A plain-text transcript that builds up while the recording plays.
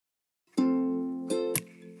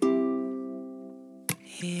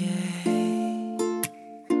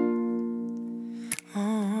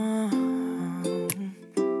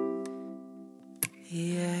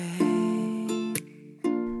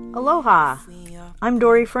Aloha! I'm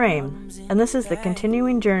Dory Frame, and this is the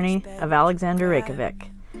continuing journey of Alexander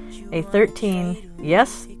Reykjavik, a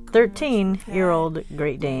 13-year-old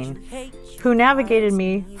Great Dane, who navigated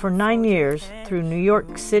me for 9 years through New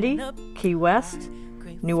York City, Key West,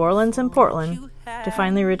 New Orleans, and Portland to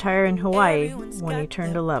finally retire in Hawaii when he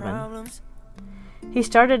turned 11. He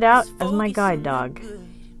started out as my guide dog.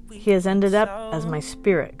 He has ended up as my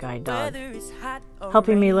spirit guide dog,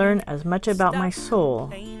 helping me learn as much about my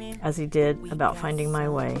soul as he did about finding my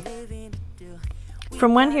way.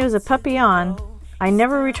 From when he was a puppy on, I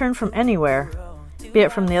never returned from anywhere, be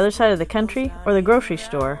it from the other side of the country or the grocery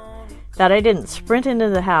store, that I didn't sprint into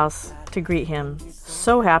the house to greet him,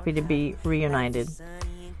 so happy to be reunited.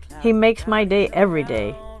 He makes my day every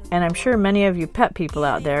day, and I'm sure many of you pet people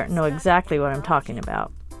out there know exactly what I'm talking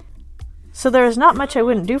about. So there is not much I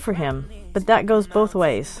wouldn't do for him, but that goes both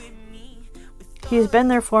ways. He has been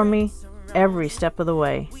there for me every step of the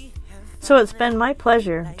way. So it's been my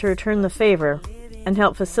pleasure to return the favor and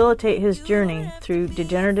help facilitate his journey through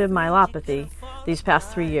degenerative myelopathy these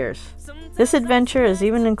past 3 years. This adventure has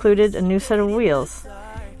even included a new set of wheels,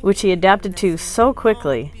 which he adapted to so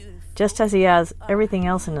quickly, just as he has everything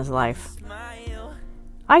else in his life.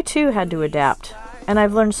 I too had to adapt, and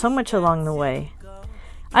I've learned so much along the way.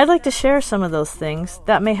 I'd like to share some of those things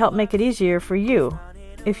that may help make it easier for you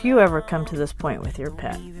if you ever come to this point with your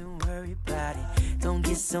pet. Don't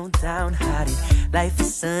get so downhearted. Life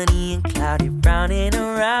is sunny and cloudy, round and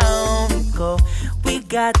around we go. We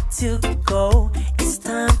got to go. It's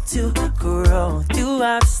time to grow. Through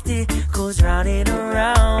obstacles, round and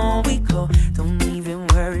around we go. Don't even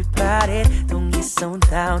worry about it. Don't get so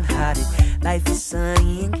downhearted. Life is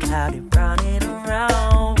sunny and cloudy, round and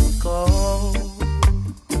around we go.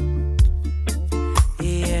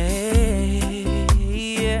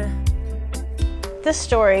 This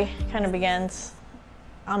story kind of begins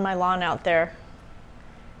on my lawn out there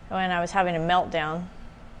when I was having a meltdown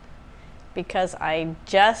because I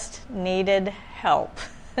just needed help.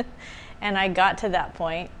 And I got to that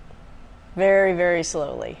point very, very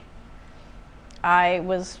slowly. I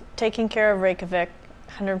was taking care of Reykjavik,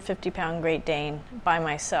 150-pound Great Dane, by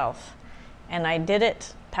myself. And I did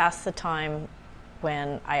it past the time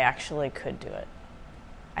when I actually could do it.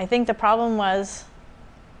 I think the problem was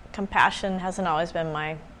compassion hasn't always been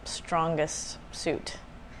my strongest suit,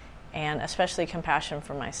 and especially compassion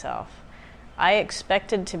for myself. I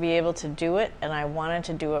expected to be able to do it, and I wanted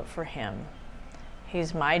to do it for him.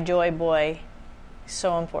 He's my joy boy,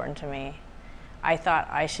 so important to me. I thought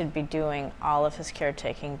I should be doing all of his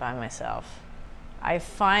caretaking by myself. I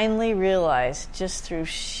finally realized, just through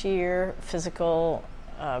sheer physical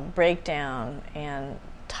breakdown and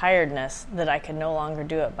tiredness, that I could no longer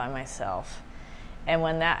do it by myself. And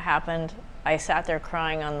when that happened, I sat there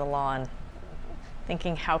crying on the lawn,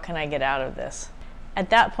 thinking, how can I get out of this?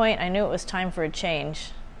 At that point, I knew it was time for a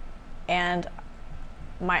change. And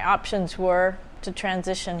my options were to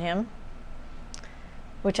transition him,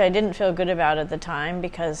 which I didn't feel good about at the time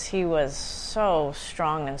because he was so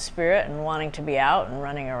strong in spirit and wanting to be out and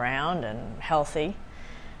running around and healthy.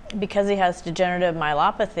 Because he has degenerative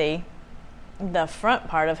myelopathy, the front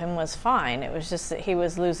part of him was fine. It was just that he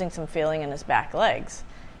was losing some feeling in his back legs.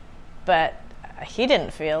 But he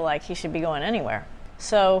didn't feel like he should be going anywhere.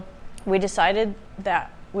 So we decided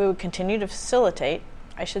that we would continue to facilitate.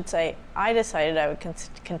 I should say, I decided I would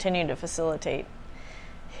continue to facilitate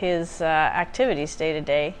his activities day to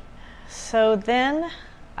day. So then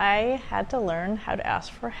I had to learn how to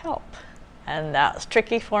ask for help. And that was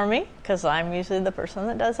tricky for me because I'm usually the person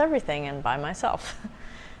that does everything and by myself.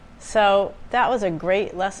 So that was a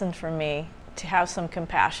great lesson for me, to have some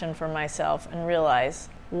compassion for myself and realize,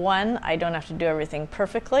 1, I don't have to do everything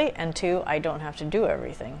perfectly, and 2, I don't have to do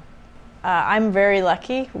everything. I'm very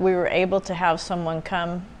lucky. We were able to have someone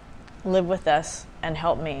come live with us and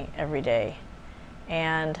help me every day.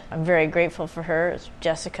 And I'm very grateful for her. It's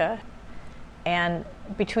Jessica. And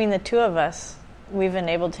between the two of us, we've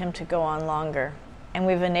enabled him to go on longer. And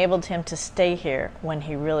we've enabled him to stay here when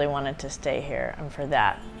he really wanted to stay here. And for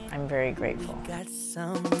that, I'm very grateful. We got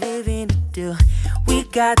some living to do. We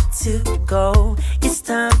got to go. It's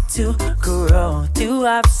time to grow. Through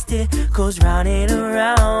obstacles, round and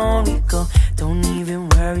around we go. Don't even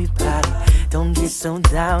worry about it. Don't get so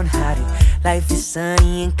downhearted. Life is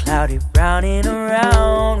sunny and cloudy, round and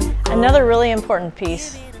around we go. Another really important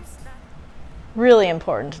piece, really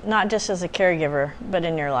important, not just as a caregiver, but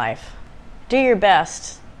in your life. Do your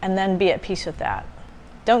best and then be at peace with that.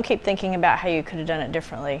 Don't keep thinking about how you could have done it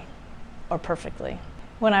differently or perfectly.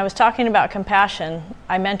 When I was talking about compassion,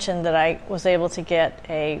 I mentioned that I was able to get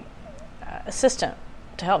a assistant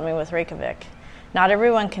to help me with Reykjavik. Not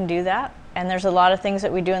everyone can do that, and there's a lot of things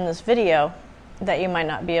that we do in this video that you might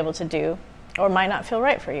not be able to do or might not feel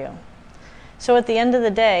right for you. So at the end of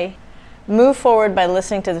the day, move forward by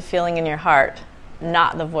listening to the feeling in your heart,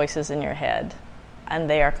 not the voices in your head, and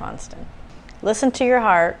they are constant. Listen to your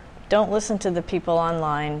heart. Don't listen to the people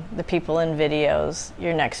online, the people in videos,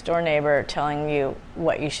 your next door neighbor telling you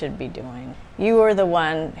what you should be doing. You are the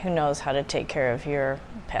one who knows how to take care of your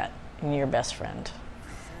pet and your best friend.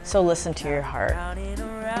 So listen to your heart.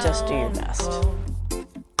 Just do your best.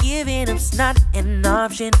 Giving up's not an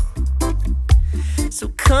option. So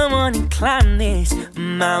come on and climb this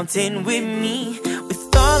mountain with me.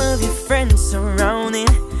 With all of your friends surrounding,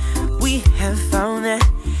 we have found that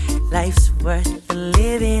life's worth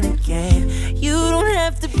living again. You don't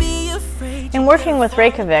have to be afraid. In working with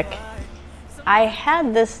Reykjavik, I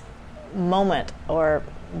had this moment or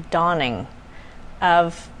dawning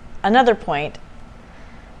of another point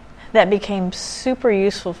that became super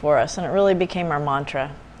useful for us, and it really became our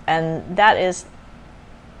mantra, and that is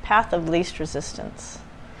path of least resistance.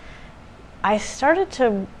 I started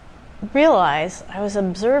to realize I was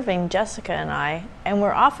observing Jessica and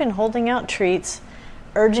we're often holding out treats,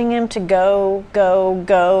 urging him to go, go,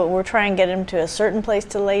 go. We're trying to get him to a certain place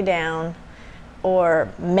to lay down,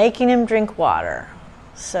 or making him drink water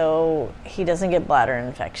so he doesn't get bladder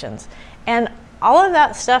infections. And all of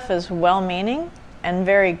that stuff is well-meaning and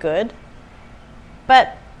very good,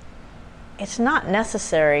 but it's not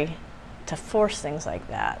necessary to force things like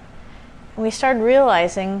that. We started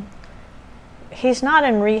realizing he's not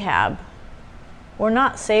in rehab. We're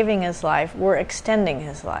not saving his life, we're extending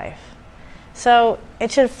his life. So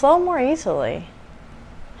it should flow more easily.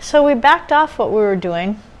 So we backed off what we were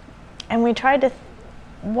doing, and we tried to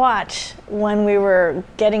watch when we were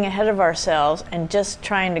getting ahead of ourselves and just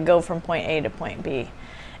trying to go from point A to point B.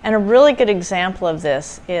 And a really good example of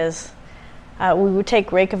this is we would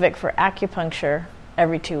take Reykjavik for acupuncture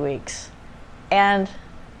every 2 weeks. And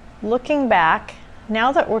looking back,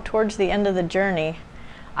 now that we're towards the end of the journey,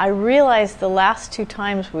 I realized the last 2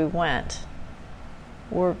 times we went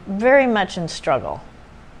were very much in struggle.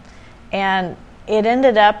 And it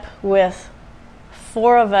ended up with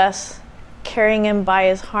 4 of us carrying him by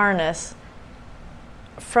his harness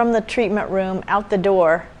from the treatment room out the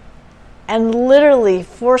door and literally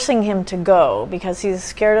forcing him to go because he's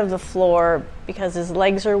scared of the floor, because his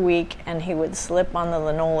legs are weak and he would slip on the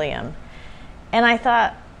linoleum. And I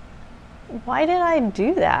thought, why did I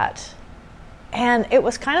do that? And it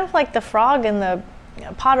was kind of like the frog in the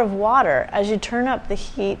pot of water. As you turn up the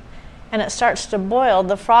heat and it starts to boil,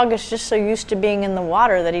 the frog is just so used to being in the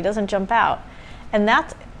water that he doesn't jump out. And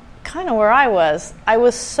that's kind of where I was. I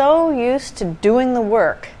was so used to doing the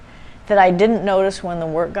work that I didn't notice when the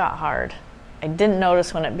work got hard. I didn't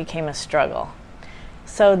notice when it became a struggle.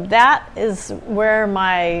 So that is where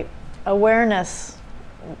my awareness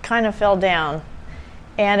kind of fell down.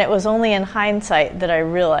 And it was only in hindsight that I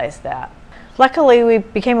realized that. Luckily, we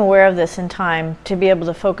became aware of this in time to be able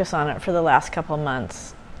to focus on it for the last couple of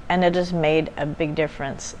months. And it has made a big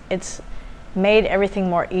difference. It's made everything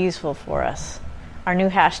more easeful for us. Our new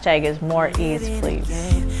hashtag is more ease, please.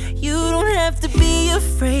 You don't have to be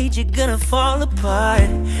afraid you're gonna fall apart.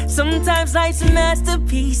 Sometimes life's a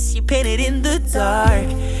masterpiece, you paint it in the dark.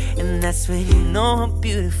 And that's when you know how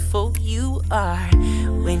beautiful you are.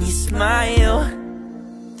 When you smile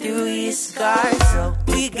through your scars. So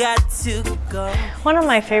we got to go. One of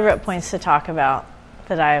my favorite points to talk about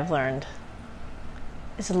that I have learned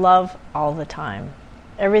is love all the time.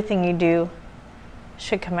 Everything you do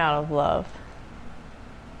should come out of love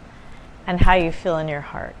and how you feel in your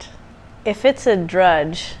heart. If it's a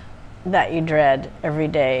drudge that you dread every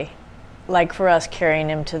day, like for us carrying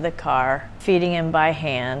him to the car, feeding him by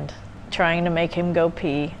hand, trying to make him go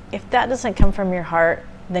pee, if that doesn't come from your heart,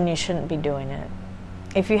 then you shouldn't be doing it.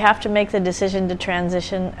 If you have to make the decision to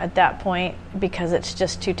transition at that point because it's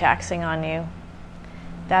just too taxing on you,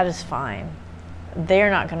 that is fine.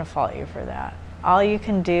 They're not going to fault you for that. All you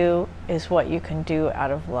can do is what you can do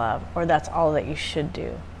out of love, or that's all that you should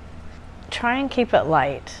do. Try and keep it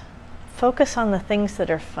light. Focus on the things that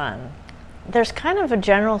are fun. There's kind of a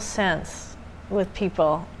general sense with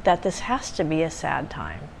people that this has to be a sad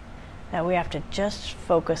time, that we have to just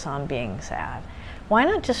focus on being sad. Why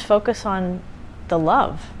not just focus on the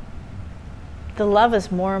love? The love is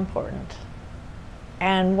more important.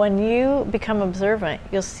 And when you become observant,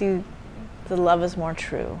 you'll see the love is more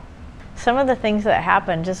true. Some of the things that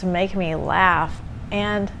happen just make me laugh,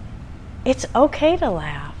 and It's okay to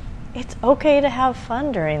laugh. It's okay to have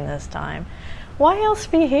fun during this time. Why else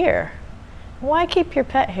be here? Why keep your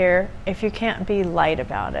pet here if you can't be light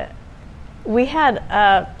about it? We had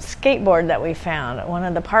a skateboard that we found at one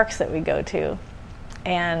of the parks that we go to,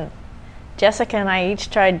 and Jessica and I each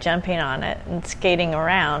tried jumping on it and skating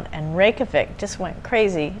around, and Reykjavik just went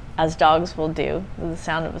crazy, as dogs will do, with the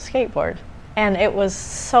sound of a skateboard. And it was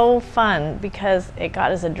so fun because it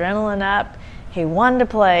got his adrenaline up. He wanted to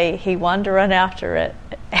play, he wanted to run after it,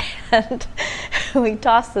 and we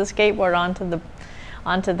tossed the skateboard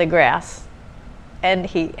onto the grass, and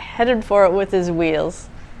he headed for it with his wheels,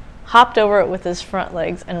 hopped over it with his front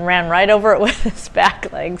legs, and ran right over it with his back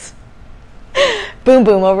legs. Boom,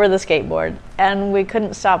 boom, over the skateboard. And we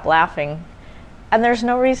couldn't stop laughing. And there's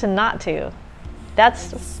no reason not to.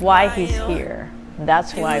 That's why he's here.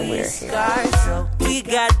 That's why we're here. We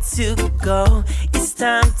got to go. It's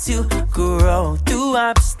time to grow. Through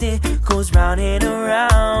obstacles, round and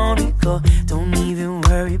around we go. Don't even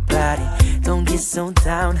worry about it. Don't get so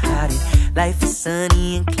downhearted. Life is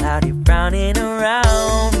sunny and cloudy, round and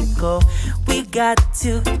around we go. We got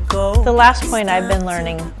to go. The last point I've been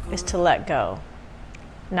learning is to let go.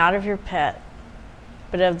 Not of your pet,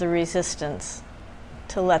 but of the resistance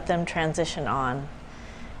to let them transition on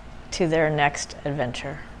to their next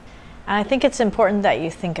adventure. And I think it's important that you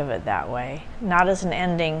think of it that way, not as an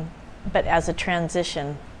ending, but as a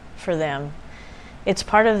transition for them. It's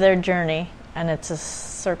part of their journey, and it's a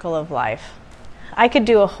circle of life. I could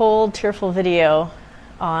do a whole tearful video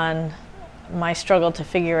on my struggle to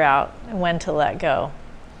figure out when to let go.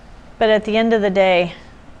 But at the end of the day,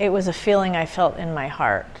 it was a feeling I felt in my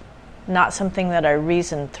heart, not something that I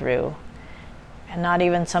reasoned through, and not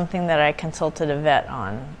even something that I consulted a vet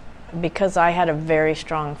on, because I had a very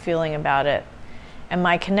strong feeling about it, and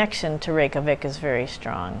my connection to Reykjavik is very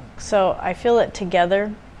strong. So I feel that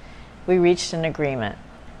together we reached an agreement.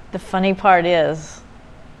 The funny part is,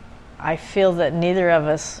 I feel that neither of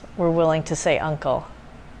us were willing to say uncle.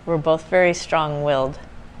 We're both very strong-willed,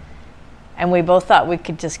 and we both thought we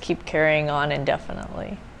could just keep carrying on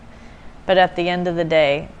indefinitely. But at the end of the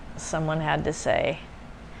day, someone had to say,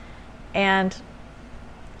 and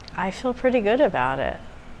I feel pretty good about it.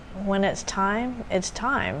 When it's time,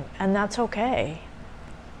 and that's okay.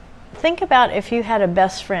 Think about if you had a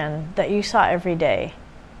best friend that you saw every day,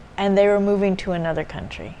 and they were moving to another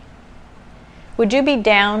country. Would you be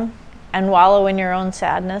down and wallow in your own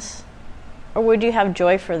sadness? Or would you have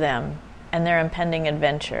joy for them and their impending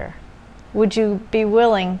adventure? Would you be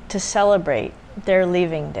willing to celebrate their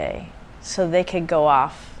leaving day so they could go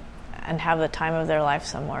off and have the time of their life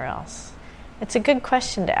somewhere else? It's a good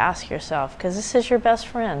question to ask yourself, because this is your best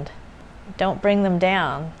friend. Don't bring them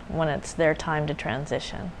down when it's their time to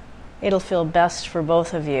transition. It'll feel best for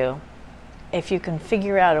both of you if you can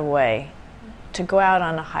figure out a way to go out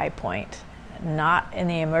on a high point, not in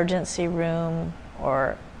the emergency room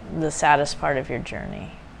or the saddest part of your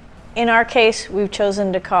journey. In our case, we've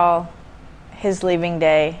chosen to call his leaving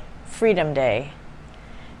day Freedom Day,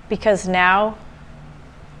 because now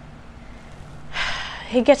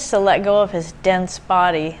he gets to let go of his dense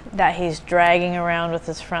body that he's dragging around with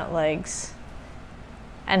his front legs,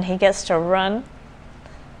 and he gets to run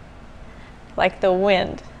like the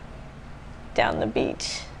wind down the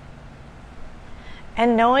beach.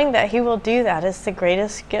 And knowing that he will do that is the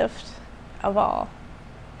greatest gift of all.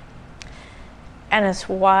 And it's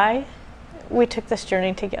why we took this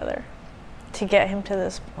journey together, to get him to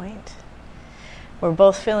this point. We're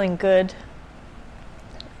both feeling good,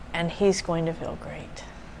 and he's going to feel great.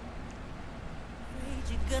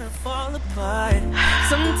 You're gonna fall apart.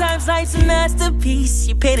 Sometimes life's a masterpiece,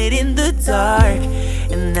 you paint it in the dark,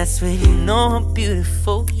 and that's when you know how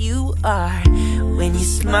beautiful you are, when you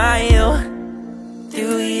smile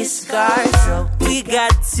through your scars. So we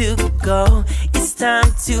got to go. It's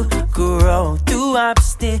time to grow. Through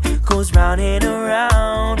obstacles, round and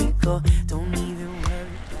around we go. Don't even worry.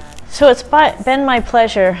 So it's been my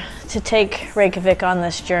pleasure to take Reykjavik on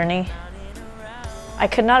this journey. I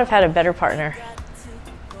could not have had a better partner.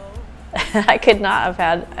 I could not have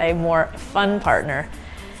had a more fun partner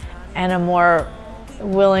and a more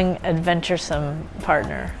willing, adventuresome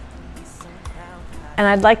partner. And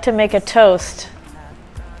I'd like to make a toast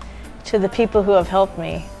to the people who have helped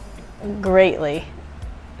me greatly.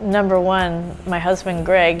 Number one, my husband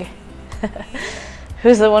Greg,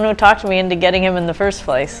 who's the one who talked me into getting him in the first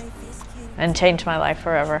place and changed my life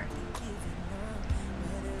forever.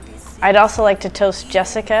 I'd also like to toast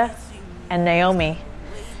Jessica and Naomi,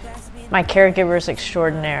 my caregivers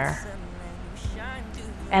extraordinaire.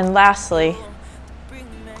 And lastly,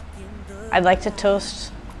 I'd like to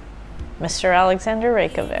toast Mr. Alexander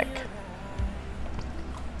Reykjavik.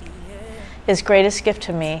 His greatest gift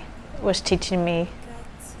to me was teaching me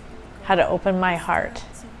how to open my heart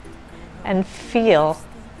and feel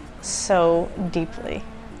so deeply.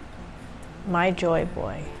 My joy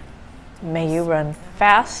boy, may you run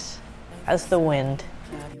fast as the wind.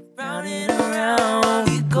 Round and around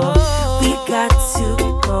we go. We got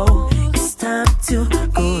to go. It's time to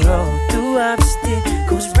grow through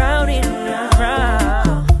obstacles. Round and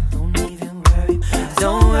around. Don't even worry.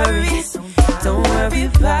 Don't worry. Don't worry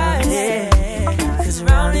about it. 'Cause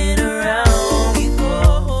round and around we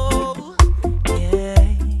go. Yeah,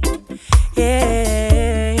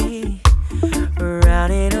 yeah.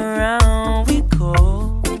 Round and around we go.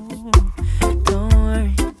 Don't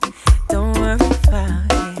worry about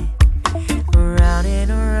it. Round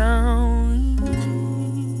and around we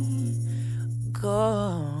go.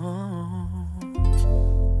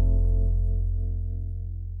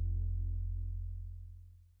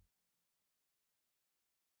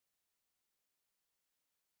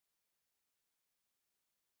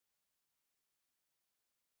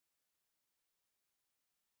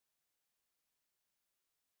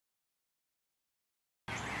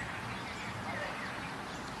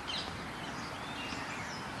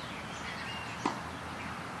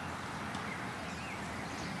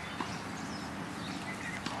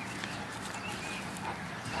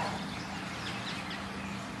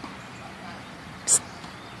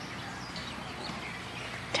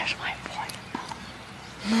 There's my boy.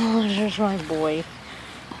 Oh, there's my boy.